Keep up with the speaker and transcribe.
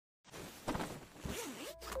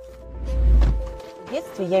В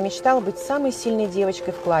детстве я мечтала быть самой сильной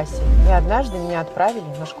девочкой в классе, и однажды меня отправили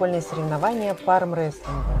на школьные соревнования по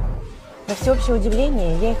АРМ-рестлингу. На всеобщее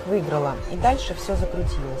удивление я их выиграла, и дальше все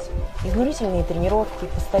закрутилось. Изнурительные тренировки,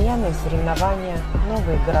 постоянные соревнования,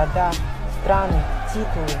 новые города, страны,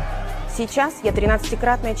 титулы. Сейчас я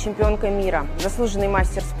 13-кратная чемпионка мира, заслуженный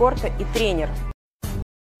мастер спорта и тренер.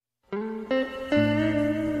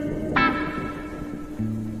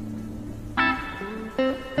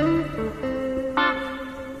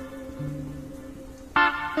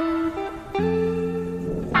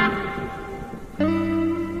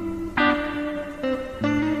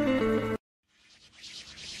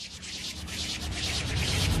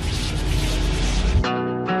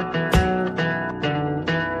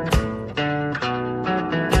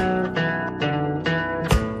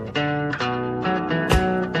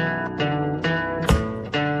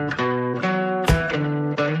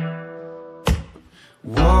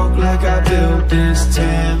 Like I built this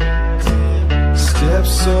town.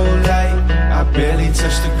 Steps so light, I barely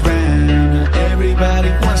touch the ground. Everybody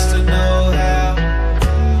wants to know how.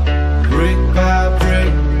 Brick by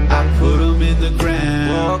brick, I put them in the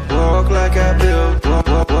ground. Walk like I built,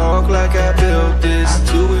 walk like I built this. I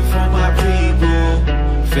do it for my people,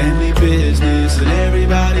 family business, and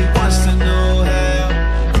everybody wants to know how.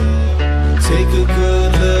 Take a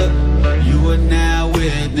good look, you are now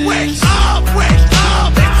witness. Wake up,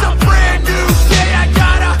 it's a brand new day. I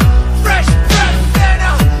got a fresh breath and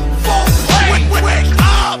a full plate. Wake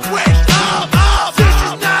up, this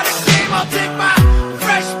is not a game. I'll take my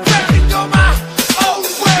fresh breath and go my own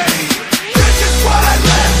way. This is what I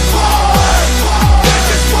live for. This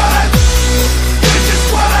is what I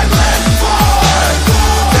live for.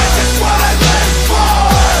 This is what I live for.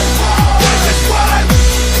 This is what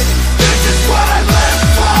I live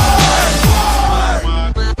for.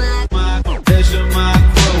 Measure my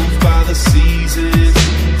growth by the seasons.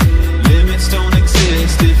 Limits don't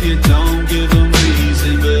exist if you don't give them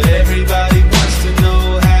reason. But everybody wants to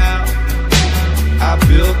know how I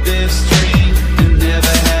built this dream and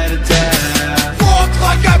never had a doubt. Walk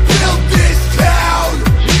like I built this town.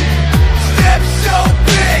 Step so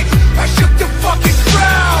big, I shook the fucking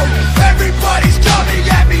crowd. Everybody's coming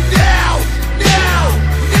at me now.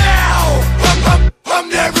 I'm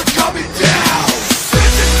never coming down.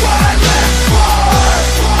 This is what I live for.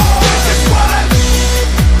 This is what I live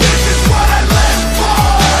for. This is what I live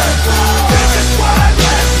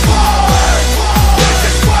for.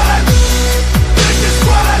 This is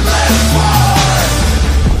what I live for.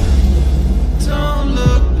 Don't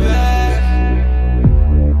look back.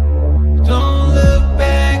 Don't look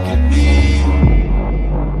back at me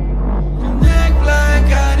and act like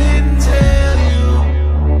I didn't tell you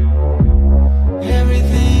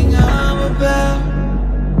everything I'm about.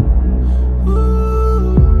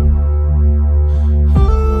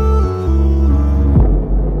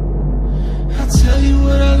 I'll tell you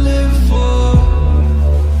what I live for.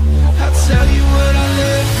 I'll tell you what I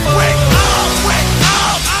live for. Wake up!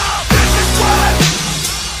 This is what I live for.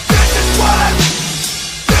 This is what I live for.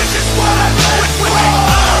 This is what I live for.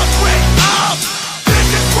 This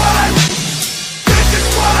is what I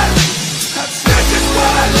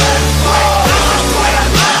live for. This is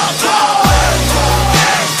what I live for.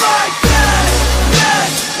 Days like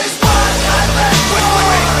this is what I live for.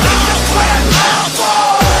 This is what I live for.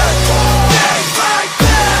 Days like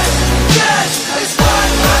this is what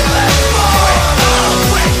I live for.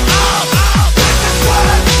 Wake up! This is what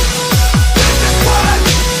I live for. This is what I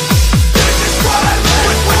live for. This is what I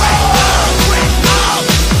live for. Wake up!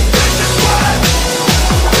 This is what I live for.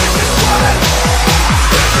 This is what I live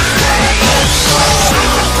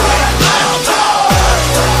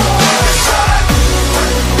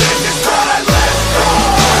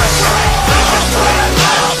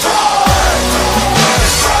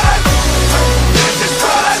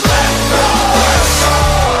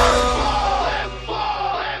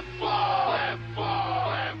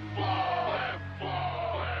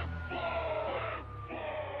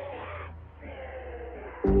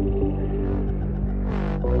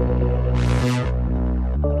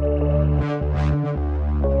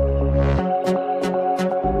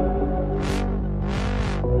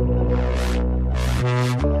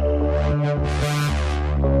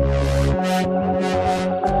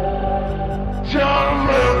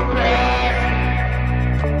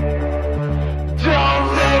Don't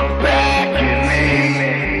look back at me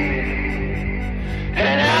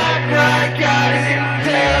and act like I didn't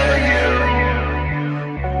tell you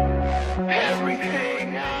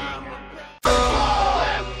everything I'm about.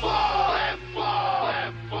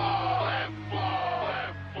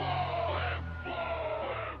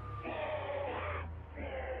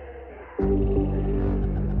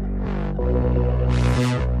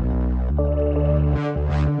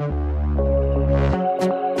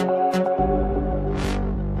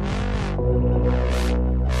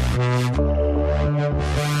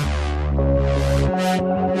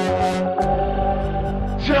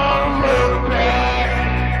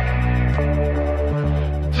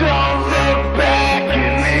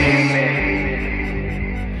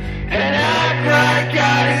 like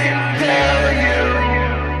I didn't tell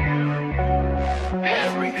you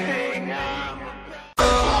everything I'm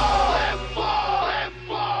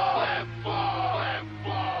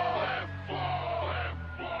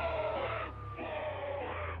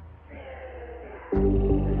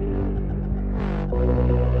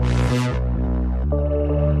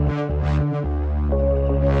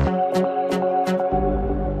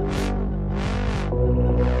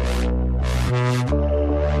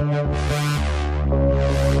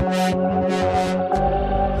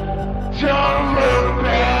Don't look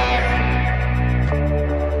back.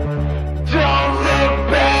 Don't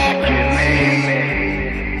look back at me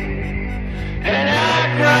and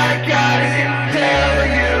act like I didn't tell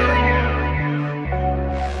you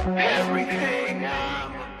everything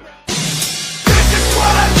I'm about.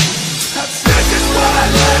 This is what I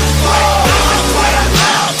live for. This is what I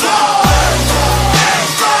live for.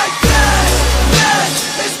 Days like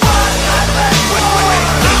this is what I live for.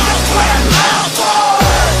 This is what I live for.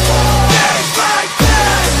 Days like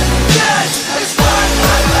this is what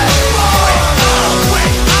I live for.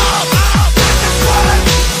 Wake up. This is what I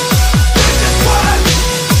live for.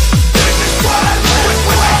 This is what I live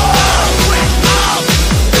for. Wake up.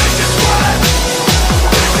 This is what I live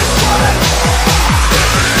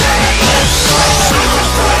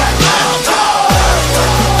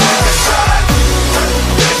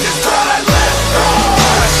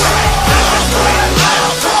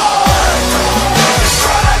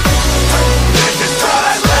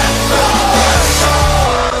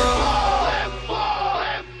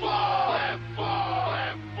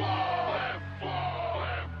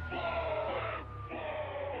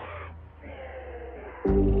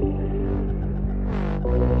for.